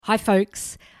Hi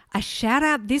folks, a shout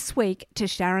out this week to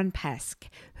Sharon Pask,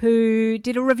 who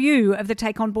did a review of the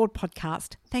Take On Board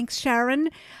podcast. Thanks, Sharon.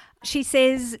 She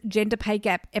says, gender pay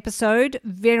gap episode,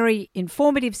 very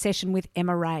informative session with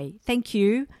Emma Ray. Thank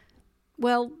you.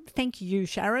 Well, thank you,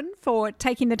 Sharon, for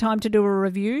taking the time to do a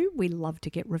review. We love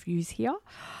to get reviews here.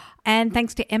 And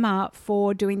thanks to Emma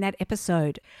for doing that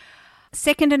episode.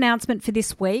 Second announcement for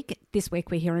this week. This week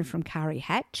we're hearing from Kari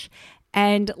Hatch.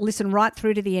 And listen right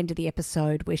through to the end of the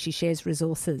episode where she shares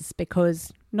resources,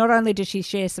 because not only does she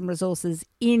share some resources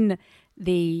in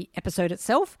the episode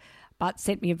itself, but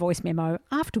sent me a voice memo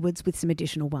afterwards with some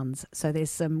additional ones. So there's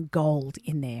some gold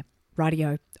in there.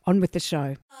 Rightio, on with the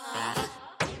show.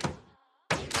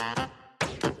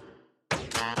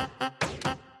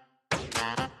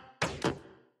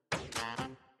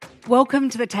 Welcome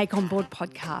to the Take On Board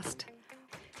podcast.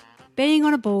 Being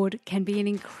on a board can be an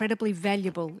incredibly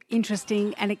valuable,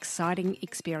 interesting and exciting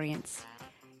experience.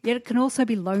 Yet it can also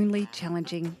be lonely,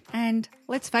 challenging and,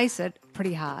 let's face it,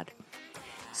 pretty hard.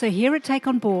 So here at Take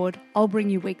On Board, I'll bring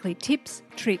you weekly tips,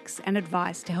 tricks and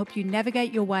advice to help you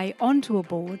navigate your way onto a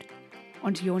board,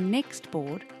 onto your next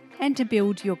board and to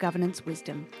build your governance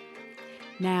wisdom.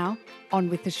 Now, on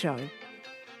with the show.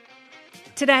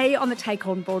 Today on the Take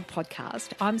On Board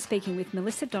podcast, I'm speaking with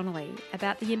Melissa Donnelly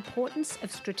about the importance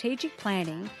of strategic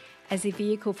planning as a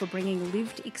vehicle for bringing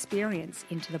lived experience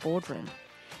into the boardroom.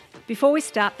 Before we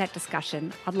start that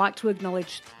discussion, I'd like to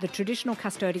acknowledge the traditional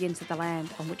custodians of the land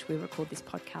on which we record this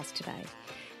podcast today.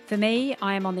 For me,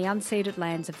 I am on the unceded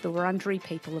lands of the Wurundjeri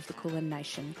people of the Kulin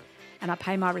Nation, and I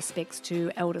pay my respects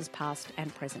to elders past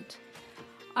and present.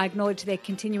 I acknowledge their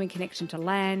continuing connection to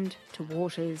land, to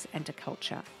waters and to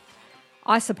culture.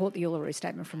 I support the Uluru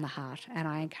Statement from the Heart, and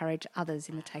I encourage others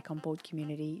in the Take On Board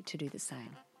community to do the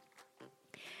same.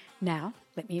 Now,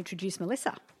 let me introduce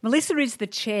Melissa. Melissa is the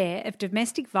chair of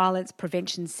Domestic Violence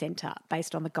Prevention Centre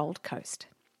based on the Gold Coast.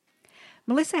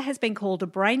 Melissa has been called a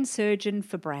brain surgeon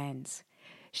for brands.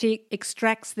 She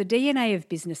extracts the DNA of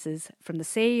businesses from the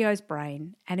CEO's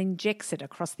brain and injects it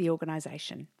across the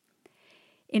organisation.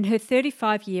 In her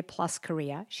 35-year-plus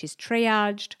career, she's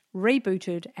triaged,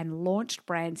 rebooted and launched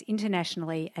brands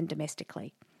internationally and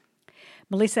domestically.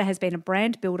 Melissa has been a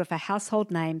brand builder for household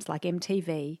names like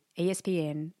MTV,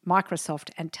 ESPN, Microsoft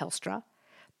and Telstra,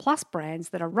 plus brands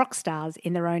that are rock stars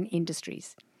in their own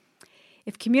industries.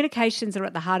 If communications are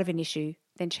at the heart of an issue,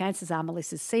 then chances are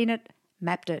Melissa's seen it,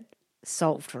 mapped it,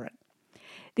 solved for it.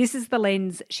 This is the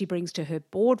lens she brings to her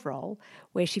board role,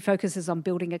 where she focuses on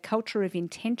building a culture of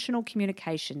intentional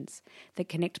communications that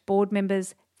connect board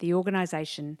members, the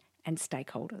organisation and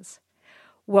stakeholders.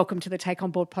 Welcome to the Take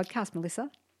On Board podcast,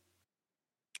 Melissa.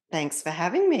 Thanks for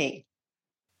having me.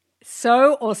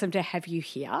 So awesome to have you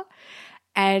here.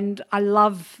 And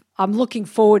I'm looking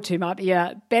forward to, might be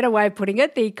a better way of putting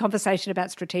it, the conversation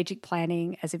about strategic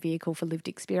planning as a vehicle for lived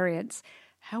experience.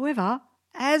 However,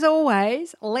 as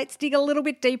always, let's dig a little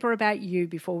bit deeper about you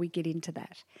before we get into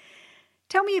that.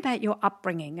 Tell me about your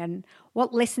upbringing and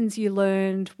what lessons you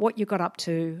learned, what you got up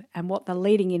to, and what the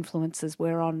leading influences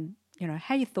were on,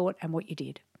 how you thought and what you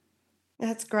did.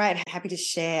 That's great. Happy to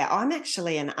share. I'm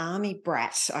actually an army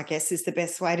brat, I guess is the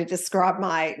best way to describe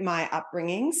my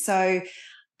upbringing. So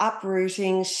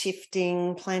uprooting,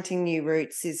 shifting, planting new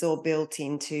roots is all built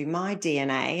into my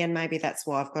DNA. And maybe that's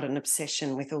why I've got an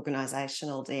obsession with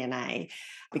organisational DNA,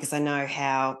 because I know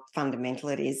how fundamental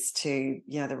it is to,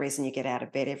 the reason you get out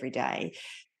of bed every day.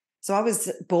 So I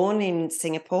was born in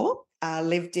Singapore,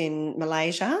 lived in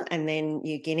Malaysia and then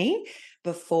New Guinea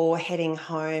before heading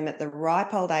home at the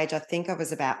ripe old age. I think I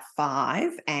was about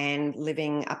 5 and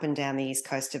living up and down the east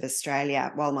coast of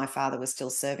Australia while my father was still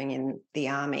serving in the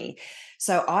army.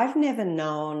 So I've never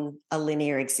known a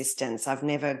linear existence. I've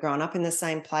never grown up in the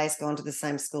same place, gone to the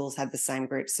same schools, had the same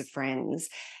groups of friends.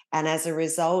 And as a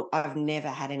result, I've never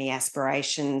had any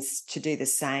aspirations to do the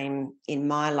same in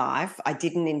my life. I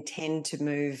didn't intend to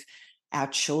move our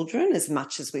children as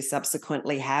much as we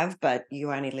subsequently have, but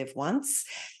you only live once.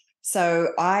 So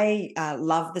I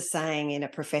love the saying in a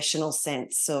professional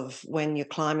sense of when you're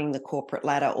climbing the corporate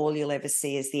ladder, all you'll ever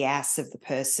see is the ass of the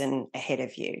person ahead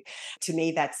of you. To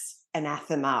me, that's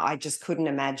anathema. I just couldn't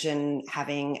imagine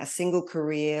having a single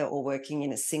career or working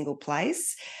in a single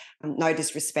place. No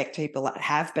disrespect to people that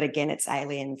have, but again, it's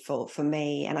alien for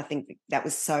me. And I think that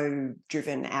was so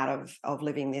driven out of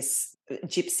living this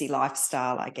gypsy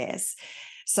lifestyle, I guess.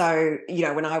 So,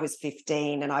 when I was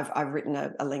 15, and I've written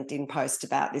a LinkedIn post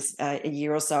about this a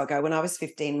year or so ago, when I was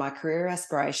 15, my career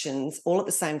aspirations all at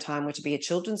the same time were to be a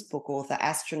children's book author,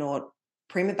 astronaut,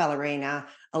 prima ballerina,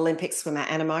 Olympic swimmer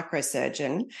and a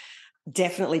microsurgeon.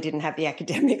 Definitely didn't have the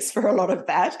academics for a lot of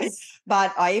that.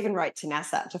 But I even wrote to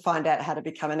NASA to find out how to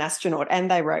become an astronaut,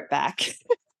 and they wrote back. It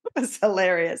was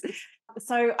hilarious.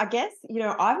 So I guess,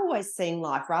 I've always seen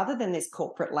life rather than this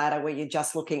corporate ladder where you're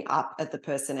just looking up at the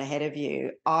person ahead of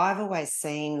you. I've always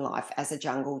seen life as a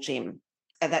jungle gym.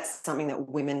 And that's something that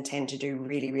women tend to do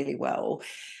really, really well.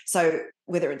 So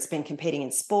whether it's been competing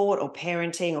in sport or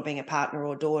parenting or being a partner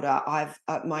or daughter,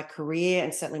 my career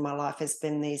and certainly my life has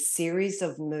been these series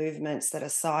of movements that are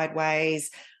sideways,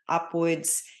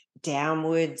 upwards,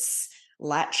 downwards,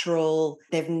 lateral.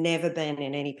 They've never been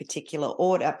in any particular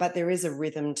order, but there is a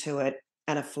rhythm to it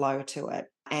and a flow to it.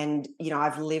 And,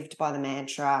 I've lived by the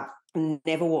mantra,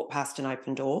 never walk past an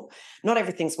open door. Not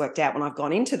everything's worked out when I've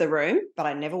gone into the room, but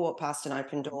I never walk past an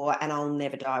open door, and I'll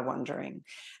never die wondering.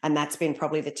 And that's been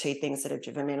probably the two things that have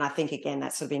driven me. And I think, again,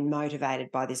 that's sort of been motivated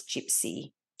by this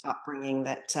gypsy upbringing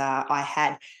that I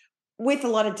had, with a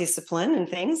lot of discipline and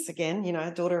things. Again,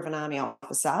 daughter of an army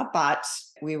officer, but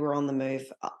we were on the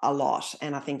move a lot.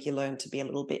 And I think you learn to be a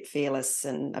little bit fearless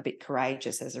and a bit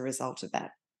courageous as a result of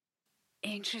that.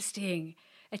 Interesting.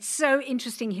 It's so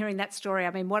interesting hearing that story.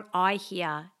 I mean, what I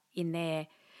hear in there,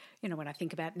 when I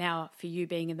think about now for you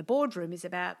being in the boardroom, is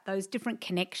about those different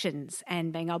connections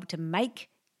and being able to make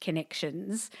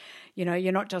connections.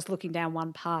 You're not just looking down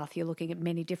one path, you're looking at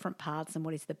many different paths and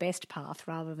what is the best path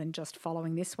rather than just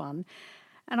following this one.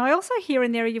 And I also hear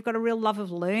in there you've got a real love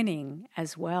of learning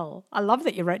as well. I love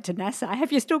that you wrote to NASA.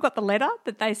 Have you still got the letter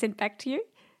that they sent back to you?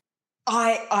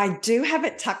 I do have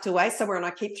it tucked away somewhere, and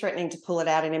I keep threatening to pull it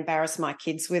out and embarrass my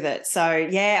kids with it. So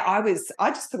yeah, I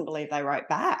just couldn't believe they wrote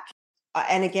back.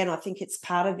 And again, I think it's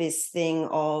part of this thing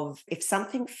of, if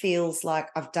something feels like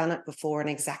I've done it before in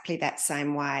exactly that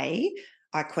same way,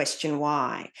 I question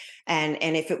why. And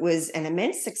if it was an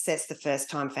immense success the first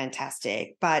time,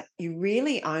 fantastic, but you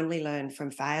really only learn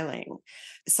from failing.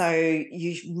 So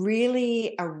you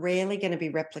really are rarely going to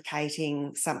be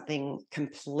replicating something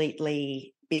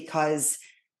completely, because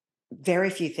very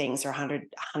few things are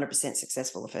 100%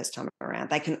 successful the first time around.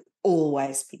 They can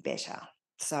always be better.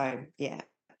 So, yeah.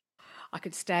 I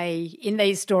could stay in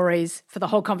these stories for the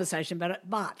whole conversation, but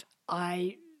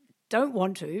I don't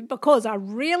want to, because I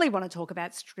really want to talk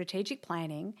about strategic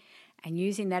planning and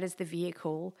using that as the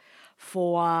vehicle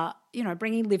for,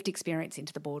 bringing lived experience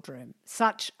into the boardroom.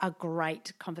 Such a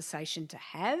great conversation to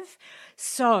have.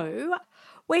 So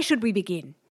where should we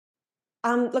begin?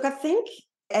 Look, I think,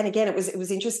 and again, it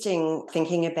was interesting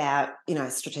thinking about,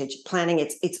 strategic planning.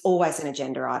 It's always an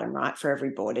agenda item, right, for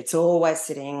every board. It's always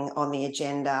sitting on the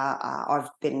agenda. I've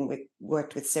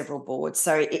worked with several boards,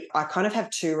 so I kind of have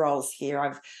two roles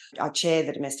here. I chair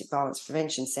the Domestic Violence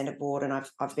Prevention Centre board, and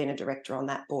I've been a director on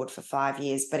that board for 5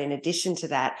 years. But in addition to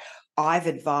that, I've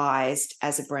advised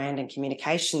as a brand and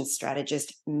communications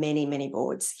strategist many, many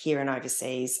boards here and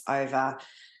overseas over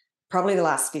probably the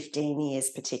last 15 years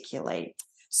particularly.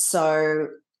 So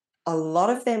a lot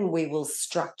of them, we will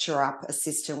structure up a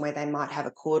system where they might have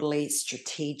a quarterly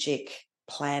strategic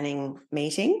planning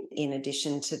meeting in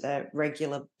addition to the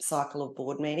regular cycle of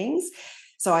board meetings.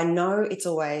 So I know it's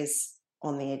always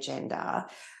on the agenda.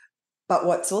 But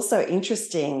what's also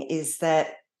interesting is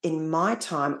that in my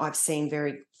time, I've seen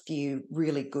very few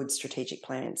really good strategic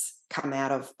plans come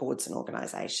out of boards and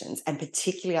organisations, and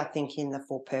particularly I think in the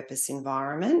for-purpose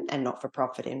environment and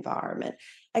not-for-profit environment.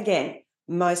 Again,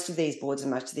 most of these boards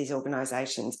and most of these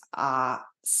organisations are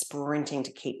sprinting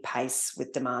to keep pace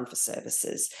with demand for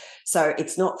services. So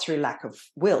it's not through lack of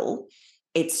will,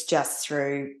 it's just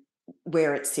through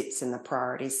where it sits in the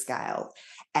priority scale.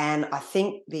 And I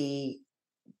think the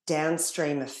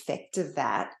downstream effect of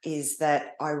that is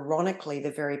that, ironically,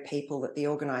 the very people that the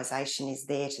organisation is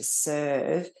there to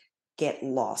serve get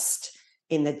lost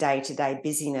in the day-to-day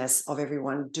busyness of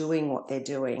everyone doing what they're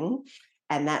doing.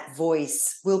 And that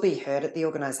voice will be heard at the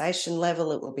organisation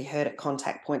level, it will be heard at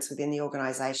contact points within the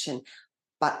organisation,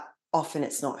 but often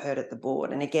it's not heard at the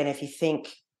board. And again, if you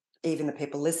think, even the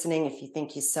people listening, if you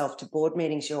think yourself to board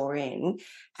meetings you're in,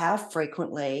 how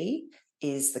frequently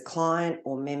is the client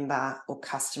or member or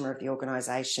customer of the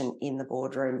organisation in the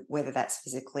boardroom, whether that's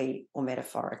physically or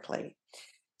metaphorically?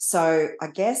 So I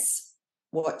guess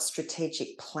what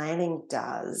strategic planning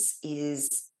does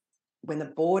is, when the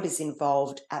board is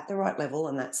involved at the right level,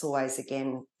 and that's always,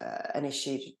 again, an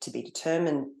issue to be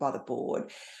determined by the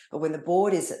board, but when the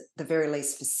board is at the very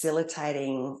least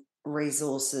facilitating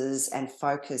resources and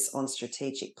focus on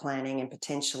strategic planning and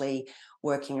potentially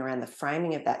working around the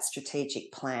framing of that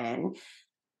strategic plan,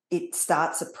 it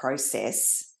starts a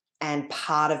process. And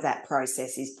part of that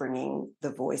process is bringing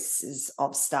the voices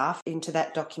of staff into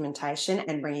that documentation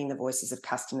and bringing the voices of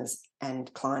customers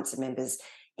and clients and members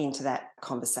into that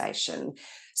conversation.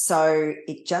 So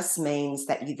it just means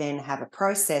that you then have a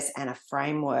process and a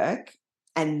framework,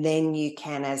 and then you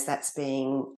can, as that's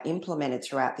being implemented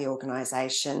throughout the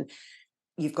organisation,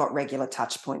 you've got regular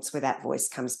touch points where that voice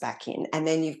comes back in. And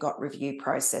then you've got review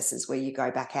processes where you go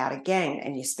back out again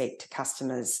and you speak to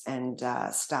customers and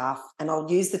staff. And I'll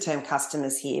use the term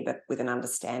customers here, but with an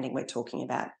understanding we're talking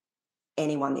about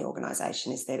anyone the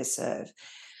organisation is there to serve.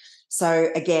 So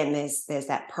again, there's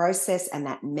that process and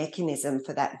that mechanism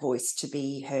for that voice to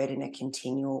be heard in a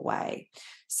continual way.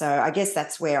 So I guess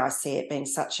that's where I see it being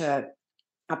such a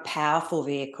powerful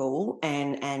vehicle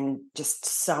and just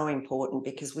so important,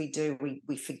 because we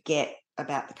forget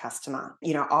about the customer.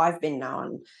 You know, I've been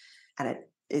known, and it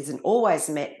isn't always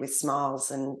met with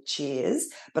smiles and cheers,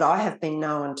 but I have been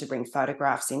known to bring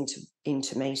photographs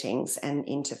into meetings and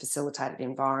into facilitated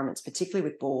environments, particularly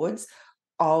with boards,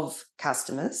 of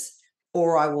customers,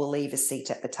 or I will leave a seat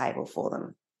at the table for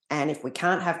them. And if we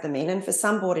can't have them in, and for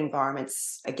some board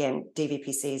environments, again,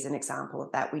 DVPC is an example of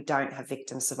that, we don't have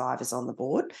victim survivors on the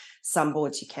board. Some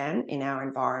boards you can. In our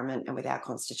environment and with our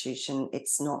constitution,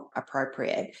 it's not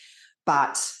appropriate.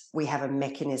 But we have a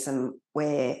mechanism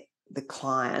where the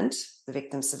client, the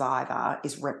victim survivor,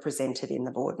 is represented in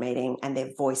the board meeting and their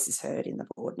voice is heard in the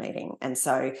board meeting. And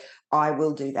so I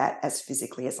will do that as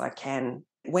physically as I can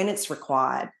when it's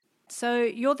required. So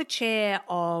you're the chair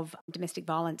of Domestic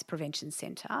Violence Prevention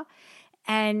Centre,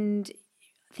 and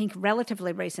I think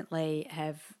relatively recently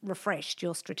have refreshed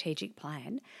your strategic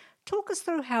plan. Talk us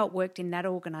through how it worked in that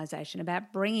organisation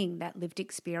about bringing that lived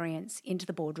experience into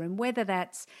the boardroom, whether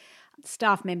that's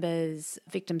staff members,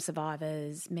 victim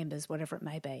survivors, members, whatever it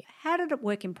may be. How did it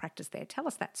work in practice there? Tell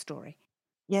us that story.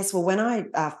 Yes, well, when I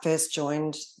first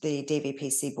joined the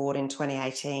DVPC board in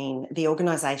 2018, the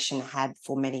organisation had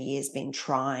for many years been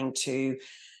trying to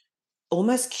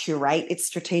almost curate its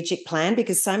strategic plan,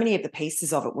 because so many of the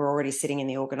pieces of it were already sitting in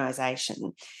the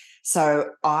organisation. So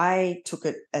I took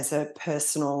it as a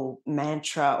personal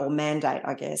mantra or mandate,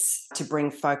 I guess, to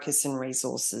bring focus and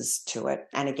resources to it.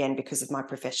 And again, because of my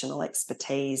professional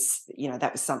expertise, you know,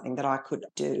 that was something that I could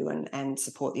do and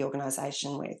support the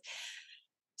organisation with.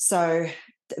 So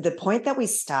the point that we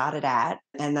started at,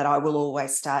 and that I will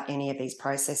always start any of these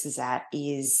processes at,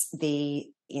 is the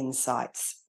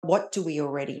insights. What do we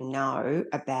already know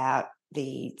about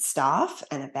the staff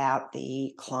and about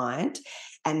the client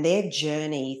and their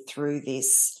journey through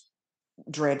this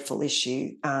dreadful issue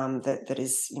that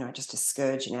is, you know, just a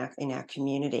scourge in our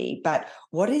community? But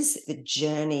what is the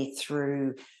journey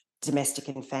through domestic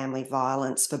and family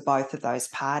violence for both of those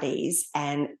parties,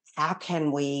 and how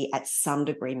can we at some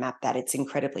degree map that? It's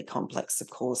incredibly complex, of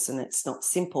course, and it's not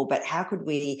simple, but how could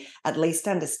we at least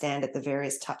understand at the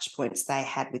various touch points they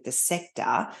had with the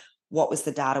sector, what was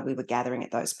the data we were gathering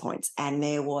at those points? And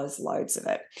there was loads of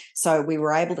it. So we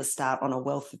were able to start on a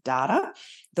wealth of data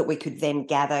that we could then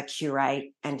gather,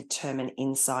 curate, and determine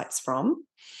insights from.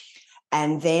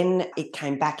 And then it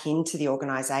came back into the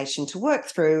organisation to work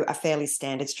through a fairly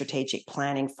standard strategic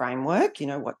planning framework. You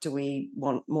know, what do we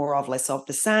want more of, less of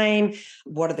the same?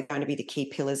 What are going to be the key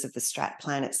pillars of the strat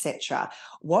plan, etc.?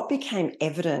 What became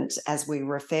evident as we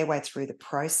were a fair way through the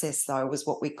process, though, was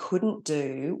what we couldn't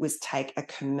do was take a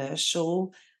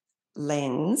commercial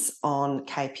lens on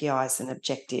KPIs and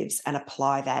objectives and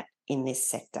apply that in this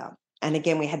sector. And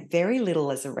again, we had very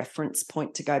little as a reference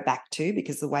point to go back to,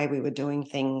 because the way we were doing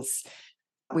things,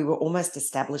 we were almost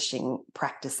establishing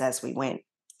practice as we went.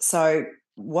 So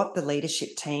what the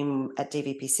leadership team at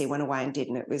DVPC went away and did,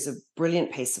 and it was a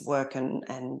brilliant piece of work and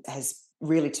has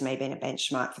really, to me, been a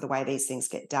benchmark for the way these things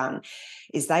get done,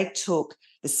 is they took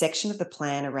the section of the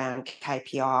plan around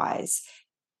KPIs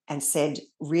and said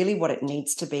really what it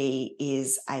needs to be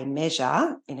is a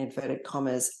measure, in inverted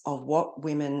commas, of what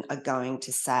women are going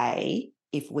to say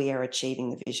if we are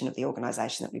achieving the vision of the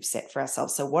organisation that we've set for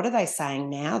ourselves. So what are they saying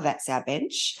now? That's our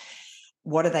bench.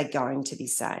 What are they going to be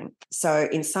saying? So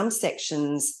in some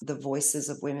sections, the voices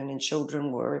of women and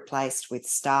children were replaced with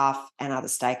staff and other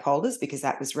stakeholders, because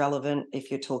that was relevant if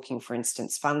you're talking, for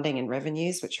instance, funding and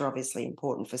revenues, which are obviously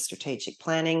important for strategic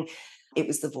planning. It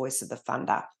was the voice of the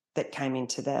funder that came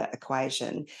into the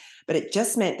equation. But it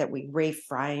just meant that we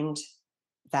reframed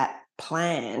that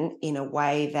plan in a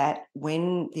way that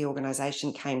when the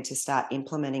organisation came to start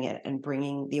implementing it and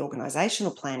bringing the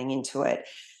organisational planning into it,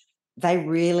 they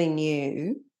really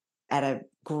knew at a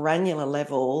granular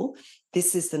level,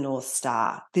 this is the North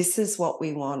Star. This is what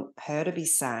we want her to be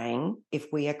saying if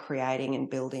we are creating and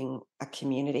building a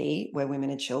community where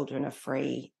women and children are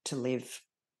free to live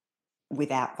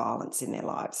without violence in their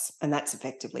lives. And that's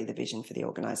effectively the vision for the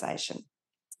organisation.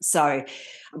 So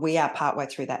we are partway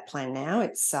through that plan now.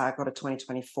 It's got a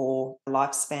 2024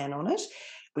 lifespan on it.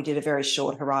 We did a very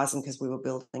short horizon because we were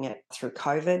building it through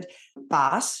COVID.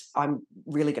 But I'm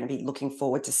really going to be looking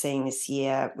forward to seeing this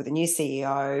year with a new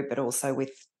CEO, but also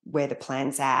with where the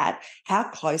plan's at. How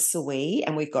close are we?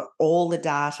 And we've got all the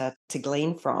data to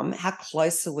glean from. How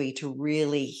close are we to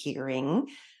really hearing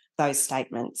those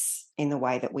statements in the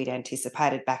way that we'd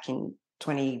anticipated back in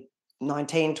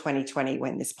 2019, 2020,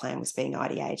 when this plan was being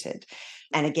ideated?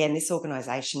 And again, this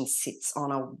organisation sits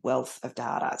on a wealth of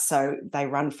data. So they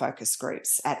run focus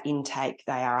groups. At intake,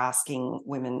 they are asking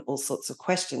women all sorts of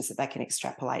questions that they can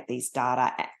extrapolate these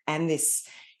data and this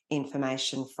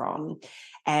information from.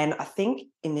 And I think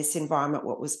in this environment,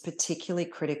 what was particularly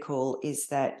critical is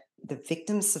that the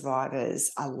victim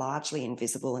survivors are largely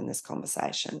invisible in this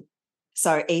conversation.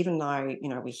 So even though,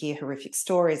 we hear horrific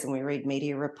stories and we read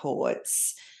media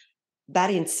reports,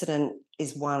 that incident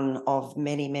is one of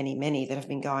many, many, many that have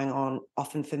been going on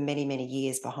often for many, many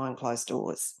years behind closed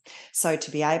doors. So to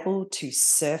be able to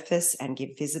surface and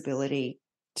give visibility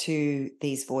to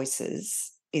these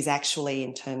voices is actually,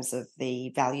 in terms of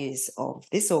the values of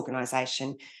this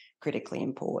organisation, critically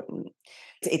important.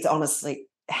 It's honestly,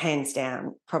 hands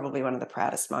down, probably one of the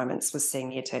proudest moments was seeing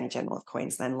the Attorney General of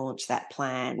Queensland launch that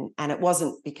plan. And it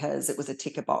wasn't because it was a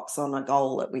ticker box on a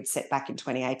goal that we'd set back in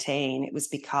 2018. It was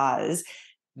because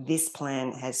this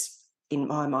plan has, in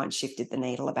my mind, shifted the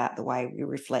needle about the way we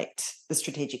reflect the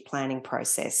strategic planning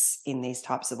process in these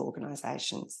types of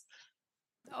organisations.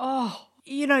 Oh,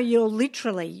 you're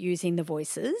literally using the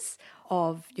voices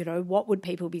of, what would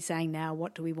people be saying now?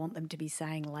 What do we want them to be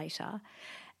saying later?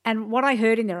 And what I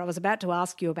heard in there, I was about to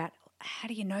ask you about, how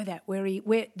do you know that? Where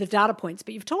the data points,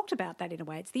 but you've talked about that in a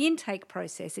way. It's the intake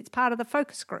process. It's part of the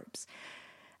focus groups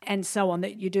and so on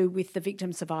that you do with the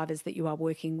victim survivors that you are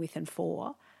working with and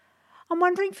for. I'm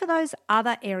wondering for those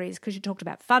other areas, because you talked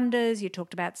about funders, you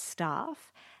talked about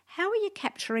staff, how are you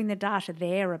capturing the data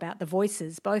there about the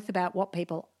voices, both about what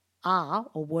people are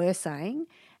or were saying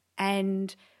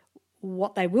and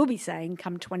what they will be saying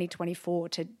come 2024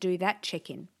 to do that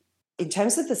check-in? In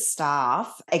terms of the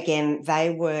staff, again,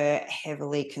 they were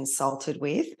heavily consulted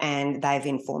with and they've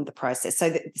informed the process.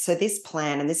 So this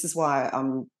plan, and this is why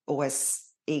I'm always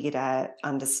eager to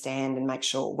understand and make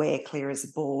sure we're clear as a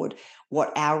board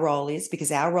what our role is,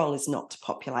 because our role is not to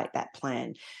populate that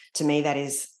plan. To me, that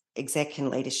is exec and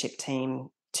leadership team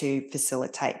to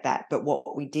facilitate that. But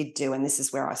what we did do, and this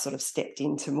is where I sort of stepped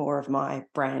into more of my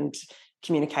brand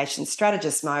communication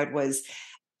strategist mode, was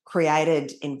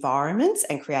created environments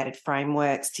and created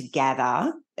frameworks to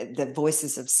gather the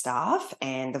voices of staff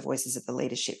and the voices of the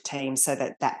leadership team, so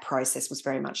that process was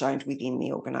very much owned within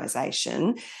the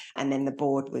organisation. And then the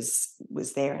board was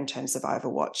there in terms of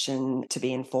overwatch and to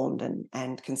be informed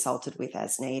and consulted with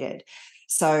as needed.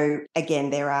 So again,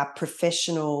 there are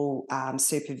professional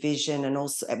supervision, and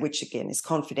also, which again is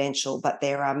confidential, but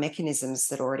there are mechanisms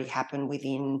that already happen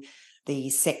within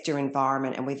the sector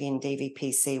environment and within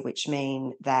DVPC, which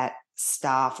mean that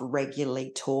staff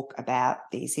regularly talk about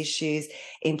these issues.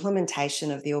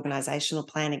 Implementation of the organisational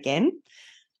plan, again,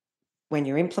 when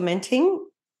you're implementing,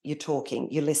 you're talking,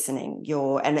 you're listening,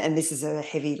 and this is a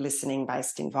heavy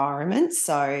listening-based environment.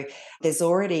 So there's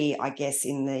already, I guess,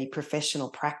 in the professional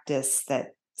practice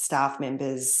that staff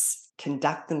members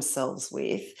conduct themselves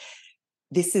with,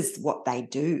 this is what they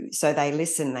do. So they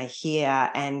listen, they hear,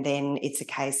 and then it's a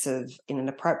case of, in an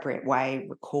appropriate way,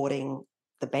 recording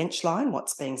the bench line,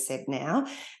 what's being said now,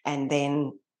 and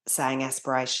then saying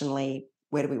aspirationally,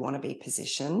 where do we want to be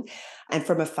positioned? And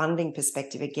from a funding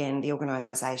perspective, again, the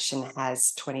organisation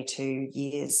has 22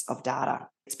 years of data.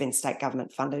 It's been state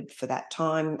government funded for that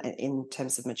time in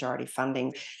terms of majority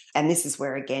funding. And this is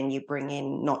where, again, you bring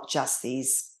in not just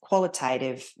these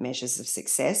qualitative measures of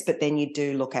success, but then you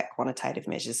do look at quantitative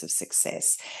measures of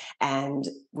success. And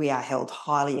we are held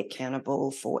highly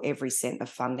accountable for every cent of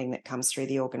funding that comes through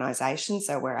the organisation.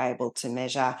 So we're able to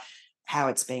measure how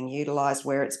it's being utilised,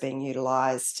 where it's being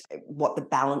utilised, what the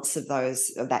balance of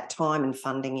that time and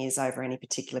funding is over any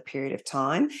particular period of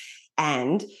time,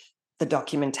 and the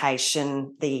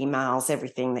documentation, the emails,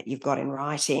 everything that you've got in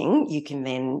writing, you can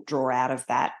then draw out of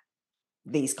that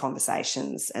these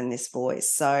conversations and this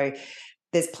voice. So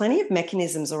there's plenty of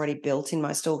mechanisms already built in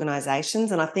most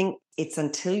organisations, and I think it's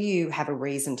until you have a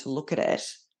reason to look at it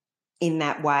in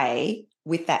that way,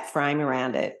 with that frame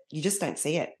around it, you just don't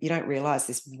see it. You don't realise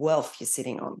this wealth you're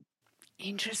sitting on.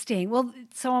 Interesting. Well,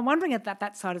 so I'm wondering at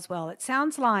that side as well. It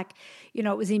sounds like, it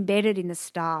was embedded in the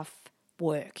staff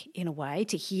work in a way,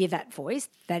 to hear that voice.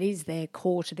 That is their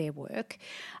core to their work.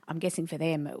 I'm guessing for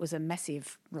them it was a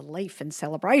massive relief and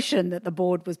celebration that the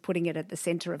board was putting it at the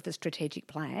centre of the strategic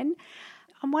plan.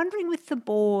 I'm wondering with the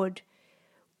board,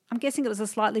 I'm guessing it was a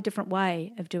slightly different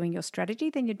way of doing your strategy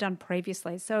than you'd done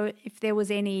previously. So if there was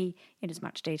any, in as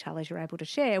much detail as you're able to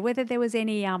share, whether there was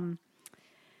any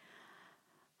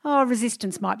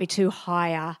resistance might be too high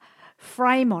a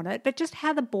frame on it, but just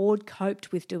how the board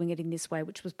coped with doing it in this way,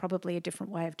 which was probably a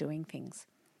different way of doing things.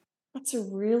 That's a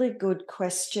really good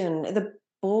question. The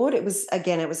board, it was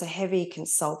a heavy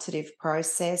consultative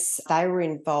process. They were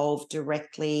involved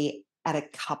directly at a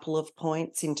couple of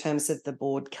points in terms of the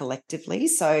board collectively.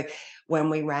 So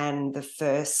when we ran the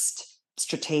first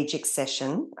strategic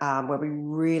session, where we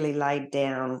really laid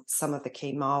down some of the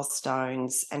key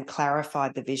milestones and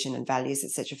clarified the vision and values,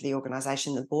 etc., for the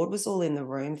organisation, the board was all in the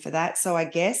room for that. So I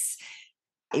guess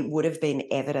it would have been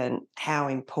evident how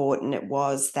important it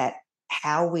was that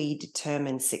how we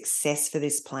determine success for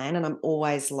this plan, and I'm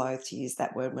always loath to use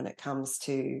that word when it comes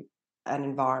to an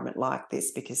environment like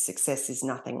this, because success is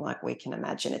nothing like we can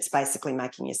imagine. It's basically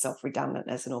making yourself redundant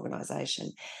as an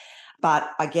organisation.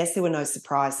 But I guess there were no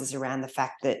surprises around the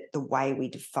fact that the way we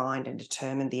defined and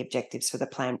determined the objectives for the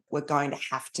plan were going to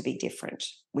have to be different.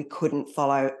 We couldn't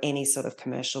follow any sort of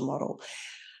commercial model.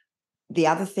 The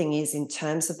other thing is, in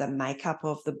terms of the makeup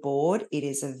of the board, it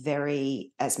is a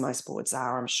very, as most boards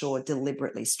are, I'm sure,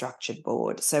 deliberately structured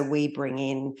board. So we bring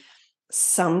in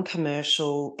some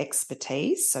commercial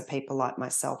expertise, so people like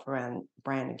myself around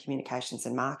brand and communications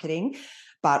and marketing,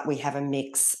 but we have a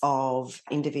mix of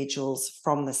individuals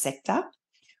from the sector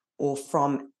or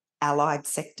from allied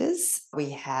sectors. We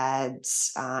had,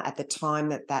 at the time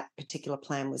that particular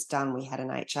plan was done, we had an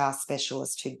HR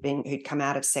specialist who'd come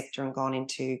out of sector and gone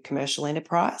into commercial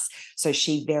enterprise. So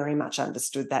she very much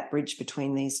understood that bridge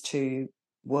between these two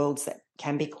worlds that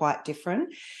can be quite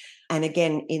different. And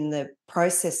again, in the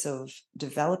process of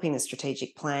developing the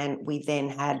strategic plan, we then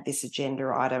had this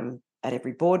agenda item at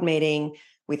every board meeting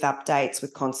with updates,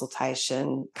 with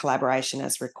consultation, collaboration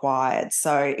as required.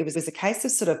 So it was a case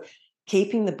of sort of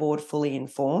keeping the board fully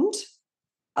informed,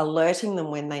 alerting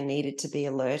them when they needed to be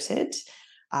alerted,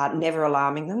 never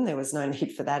alarming them. There was no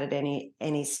need for that at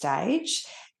any stage.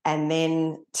 And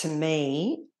then, to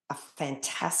me, a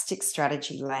fantastic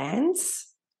strategy lands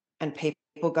and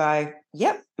people go,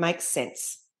 yep, makes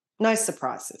sense. No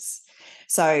surprises.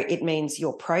 So it means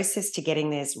your process to getting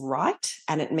there is right,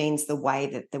 and it means the way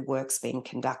that the work's being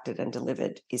conducted and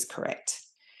delivered is correct.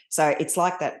 So it's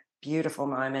like that beautiful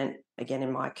moment, again,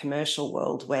 in my commercial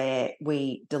world, where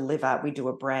we do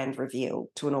a brand reveal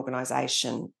to an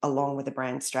organisation along with a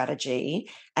brand strategy,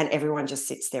 and everyone just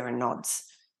sits there and nods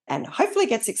and hopefully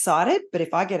gets excited. But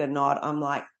if I get a nod, I'm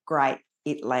like, great,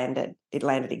 it landed. It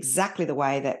landed exactly the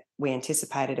way that we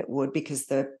anticipated it would, because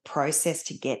the process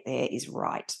to get there is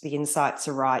right. The insights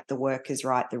are right, the work is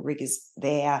right, the rig is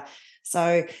there.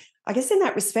 So I guess in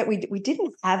that respect, we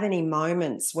didn't have any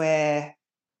moments where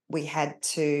we had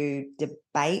to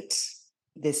debate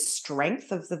the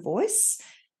strength of the voice.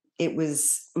 It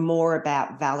was more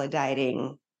about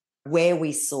validating where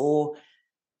we saw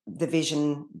the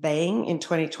vision being in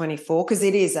 2024, because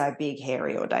it is a big,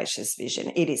 hairy, audacious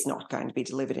vision. It is not going to be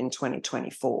delivered in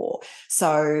 2024.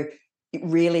 So it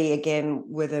really, again,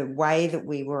 with the way that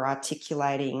we were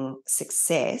articulating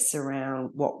success around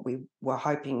what we were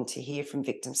hoping to hear from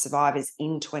victim survivors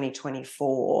in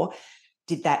 2024,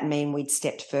 did that mean we'd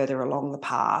stepped further along the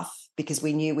path? Because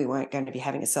we knew we weren't going to be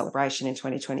having a celebration in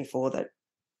 2024 that,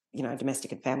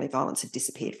 domestic and family violence had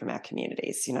disappeared from our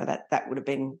communities. That would have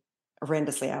been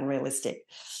horrendously unrealistic.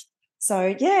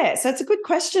 So it's a good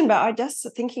question, but I just,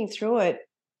 thinking through it,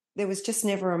 there was just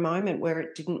never a moment where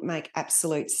it didn't make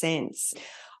absolute sense.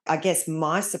 I guess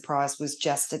my surprise was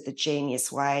just at the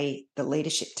genius way the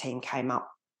leadership team came up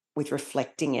with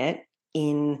reflecting it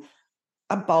in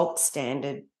a bulk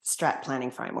standard strat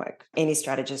planning framework. Any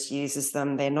strategist uses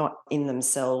them. They're not in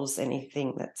themselves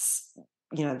anything that's,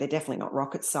 they're definitely not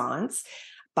rocket science,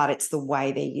 but it's the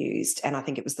way they're used. And I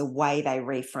think it was the way they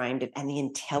reframed it and the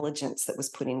intelligence that was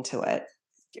put into it.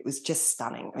 It was just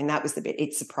stunning. I mean, that was the bit,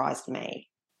 it surprised me.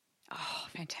 Oh,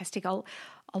 fantastic. I'll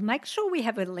make sure we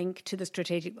have a link to the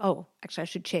strategic. Oh, actually, I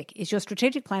should check. Is your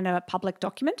strategic plan a public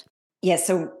document? Yes,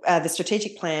 so the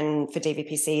strategic plan for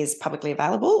DVPC is publicly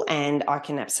available, and I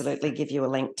can absolutely give you a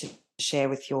link to share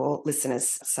with your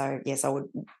listeners. So, yes, I would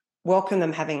welcome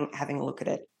them having a look at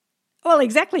it. Well,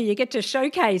 exactly. You get to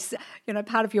showcase,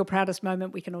 part of your proudest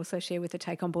moment we can also share with the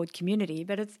Take On Board community.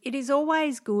 But it is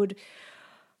always good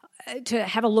to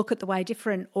have a look at the way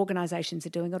different organisations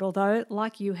are doing it. Although,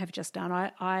 like you have just done,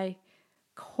 I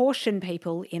caution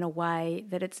people in a way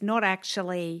that it's not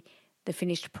actually the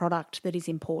finished product that is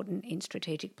important in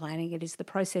strategic planning. It is the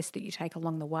process that you take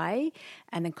along the way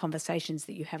and the conversations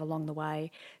that you have along the way,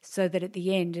 so that at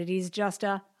the end it is just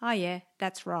a, oh yeah,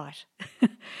 that's right.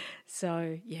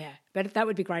 So yeah, but that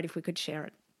would be great if we could share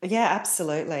it. Yeah,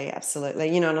 absolutely.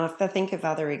 Absolutely. And if I think of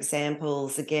other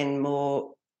examples, again,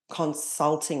 more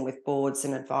consulting with boards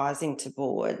and advising to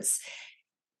boards,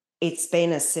 it's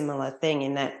been a similar thing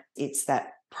in that it's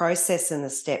that process and the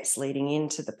steps leading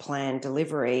into the plan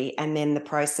delivery, and then the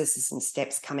processes and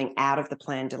steps coming out of the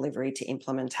plan delivery to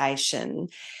implementation.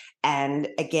 And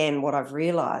again, what I've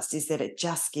realised is that it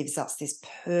just gives us this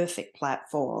perfect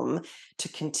platform to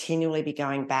continually be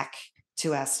going back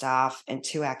to our staff and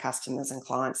to our customers and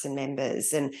clients and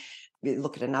members. And we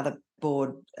look at another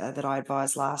board that I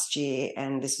advised last year,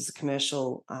 and this was a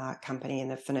commercial company in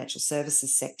the financial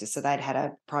services sector. So they'd had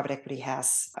a private equity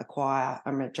house acquire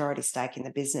a majority stake in the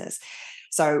business.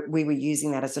 So we were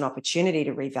using that as an opportunity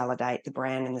to revalidate the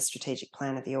brand and the strategic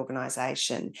plan of the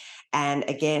organisation. And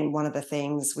again, one of the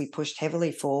things we pushed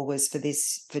heavily for was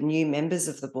for new members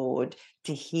of the board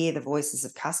to hear the voices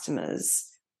of customers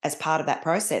as part of that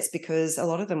process, because a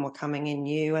lot of them were coming in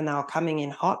new and they were coming in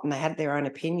hot and they had their own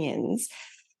opinions.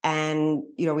 And,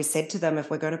 we said to them, if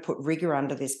we're going to put rigor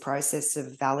under this process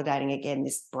of validating again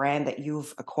this brand that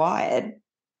you've acquired,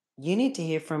 you need to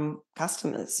hear from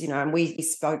customers, and we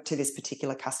spoke to this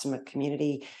particular customer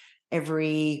community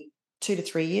every 2 to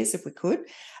 3 years if we could.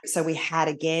 So we had,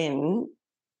 again,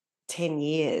 10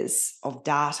 years of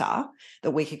data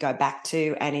that we could go back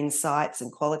to, and insights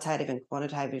and qualitative and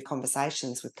quantitative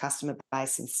conversations with customer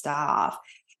base and staff.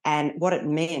 And what it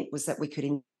meant was that we could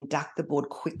induct the board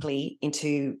quickly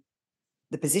into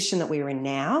the position that we were in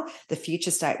now, the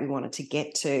future state we wanted to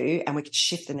get to, and we could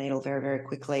shift the needle very, very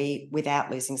quickly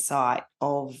without losing sight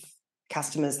of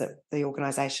customers that the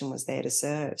organisation was there to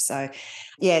serve. So,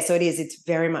 so it is. It's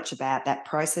very much about that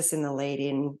process in the lead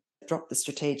in, drop the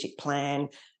strategic plan,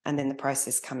 and then the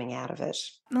process coming out of it.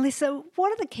 Melissa,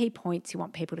 what are the key points you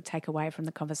want people to take away from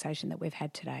the conversation that we've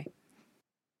had today?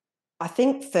 I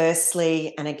think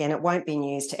firstly, and again, it won't be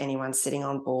news to anyone sitting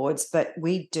on boards, but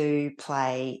we do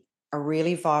play a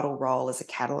really vital role as a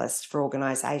catalyst for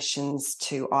organisations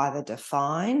to either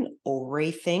define or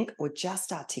rethink or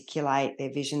just articulate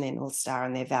their vision, their North Star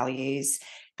and their values.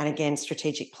 And again,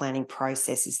 strategic planning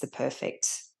process is the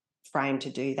perfect frame to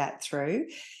do that through.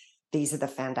 These are the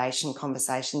foundation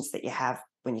conversations that you have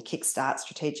when you kickstart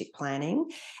strategic planning.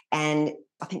 And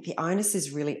I think the onus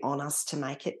is really on us to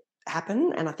make it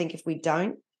happen. And I think if we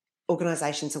don't,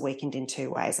 organisations are weakened in two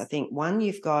ways. I think one,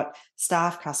 you've got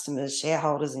staff, customers,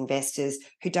 shareholders, investors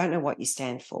who don't know what you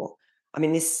stand for. I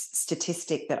mean, this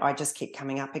statistic that I just keep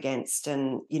coming up against,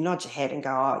 and you nod your head and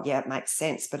go, oh, yeah, it makes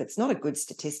sense, but it's not a good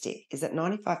statistic, is that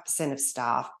 95% of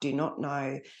staff do not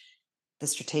know the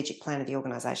strategic plan of the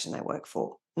organisation they work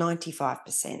for.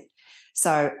 95%.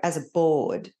 So as a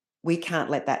board, we can't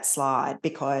let that slide,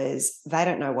 because they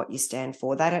don't know what you stand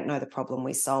for. They don't know the problem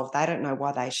we solve. They don't know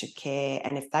why they should care.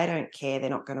 And if they don't care,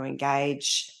 they're not going to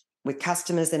engage with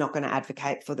customers. They're not going to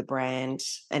advocate for the brand.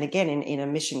 And again, in a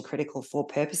mission critical for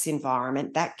purpose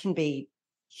environment, that can be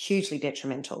hugely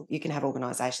detrimental. You can have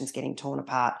organisations getting torn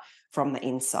apart from the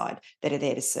inside that are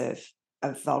there to serve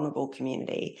a vulnerable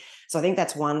community. So I think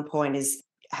that's one point, is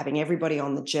having everybody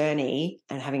on the journey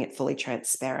and having it fully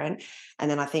transparent. And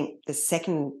then I think the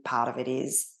second part of it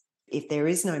is, if there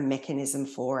is no mechanism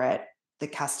for it, the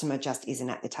customer just isn't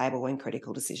at the table when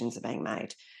critical decisions are being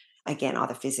made, again,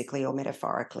 either physically or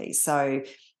metaphorically. So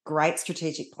great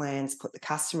strategic plans put the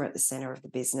customer at the centre of the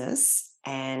business.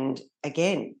 And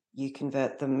again, you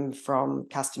convert them from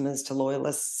customers to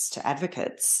loyalists to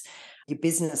advocates. Your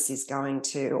business is going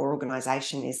to, or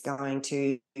organisation is going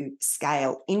to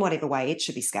scale in whatever way it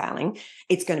should be scaling.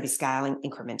 It's going to be scaling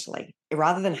incrementally.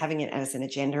 Rather than having it as an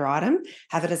agenda item,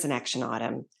 have it as an action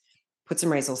item. Put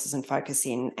some resources and focus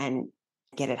in and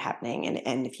get it happening.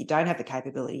 And if you don't have the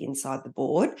capability inside the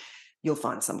board, you'll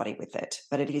find somebody with it.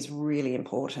 But it is really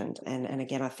important. And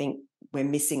again, I think we're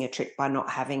missing a trick by not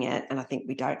having it. And I think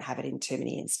we don't have it in too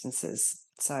many instances.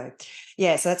 So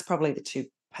that's probably the two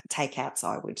takeouts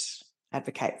I would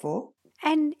advocate for.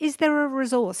 And is there a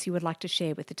resource you would like to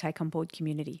share with the Take On Board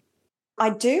community? I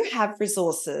do have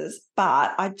resources,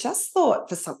 but I just thought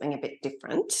for something a bit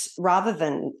different, rather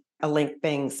than a link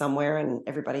being somewhere and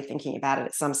everybody thinking about it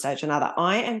at some stage or another.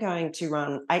 I am going to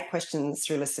run 8 questions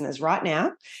through listeners right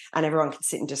now, and everyone can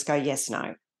sit and just go yes,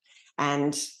 no.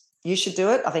 And you should do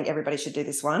it. I think everybody should do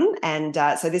this one. And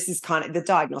so this is kind of the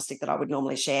diagnostic that I would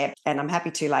normally share, and I'm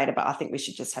happy to later, but I think we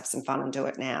should just have some fun and do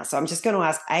it now. So I'm just going to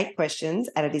ask 8 questions,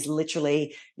 and it is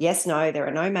literally yes, no. There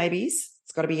are no maybes.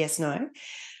 It's got to be yes, no.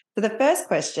 So the first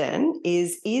question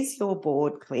is your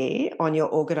board clear on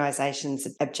your organisation's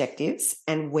objectives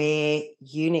and where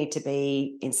you need to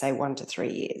be in, say, 1 to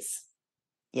 3 years?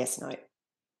 Yes, no.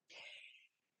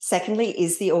 Secondly,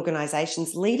 is the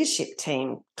organisation's leadership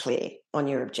team clear on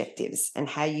your objectives and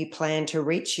how you plan to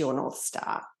reach your North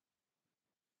Star?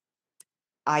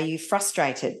 Are you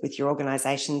frustrated with your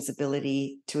organisation's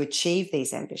ability to achieve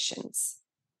these ambitions?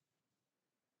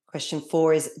 Question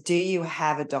 4 is, do you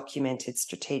have a documented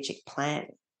strategic plan?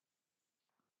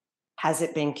 Has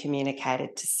it been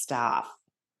communicated to staff?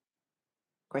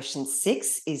 Question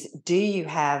 6 is, do you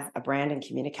have a brand and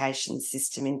communication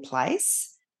system in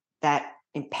place that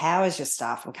empowers your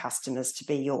staff and customers to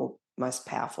be your most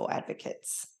powerful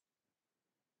advocates?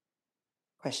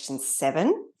 Question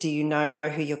 7, do you know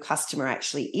who your customer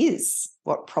actually is,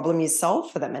 what problem you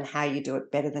solve for them and how you do it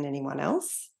better than anyone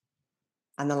else?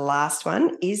 And the last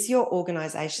one, is your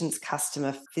organisation's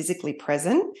customer physically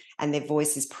present and their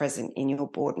voice is present in your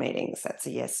board meetings? That's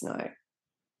a yes, no.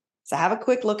 So have a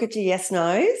quick look at your yes,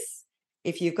 no's.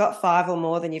 If you've got 5 or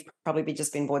more, then you've probably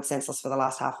just been bored senseless for the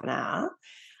last half an hour.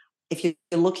 If you're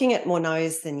looking at more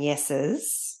no's than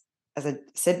yeses, as I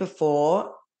said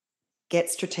before, get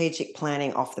strategic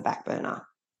planning off the back burner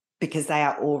because they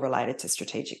are all related to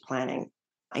strategic planning,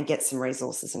 and get some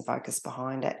resources and focus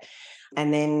behind it.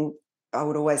 And then I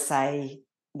would always say,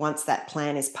 once that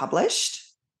plan is published,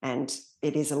 and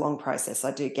it is a long process,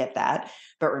 I do get that,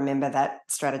 but remember that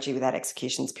strategy without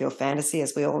execution is pure fantasy,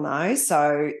 as we all know.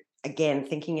 So again,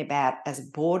 thinking about, as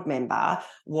a board member,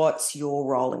 what's your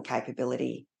role and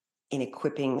capability in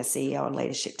equipping the CEO and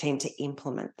leadership team to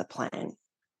implement the plan?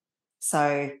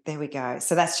 So there we go.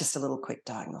 So that's just a little quick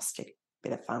diagnostic,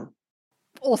 bit of fun.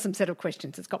 Awesome set of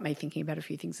questions. It's got me thinking about a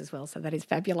few things as well. So that is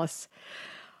fabulous.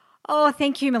 Oh,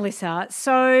 thank you, Melissa.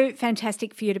 So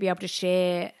fantastic for you to be able to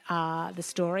share the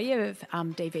story of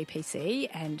DVPC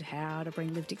and how to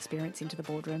bring lived experience into the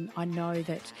boardroom. I know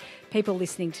that people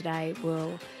listening today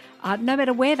will, no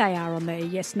matter where they are on the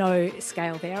yes-no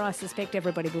scale there, I suspect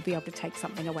everybody will be able to take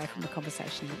something away from the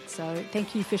conversation. So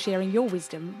thank you for sharing your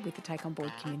wisdom with the Take On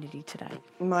Board community today.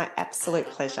 My absolute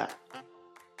pleasure.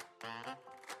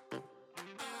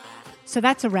 So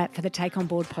that's a wrap for the Take On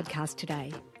Board podcast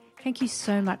today. Thank you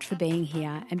so much for being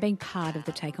here and being part of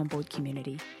the Take On Board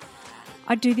community.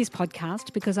 I do this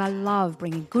podcast because I love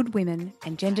bringing good women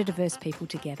and gender diverse people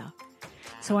together.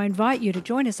 So I invite you to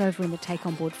join us over in the Take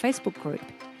On Board Facebook group,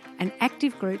 an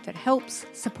active group that helps,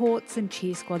 supports and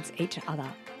cheer squads each other.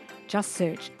 Just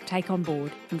search Take On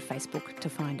Board in Facebook to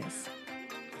find us.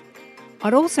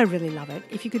 I'd also really love it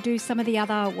if you could do some of the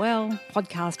other,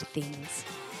 podcast things.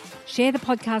 Share the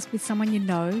podcast with someone you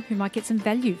know who might get some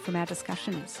value from our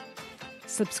discussions.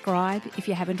 Subscribe if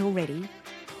you haven't already.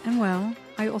 And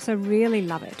I also really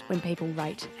love it when people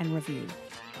rate and review.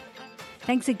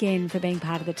 Thanks again for being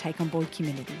part of the Take On Board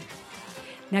community.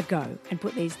 Now go and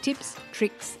put these tips,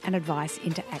 tricks and advice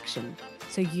into action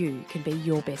so you can be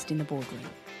your best in the boardroom.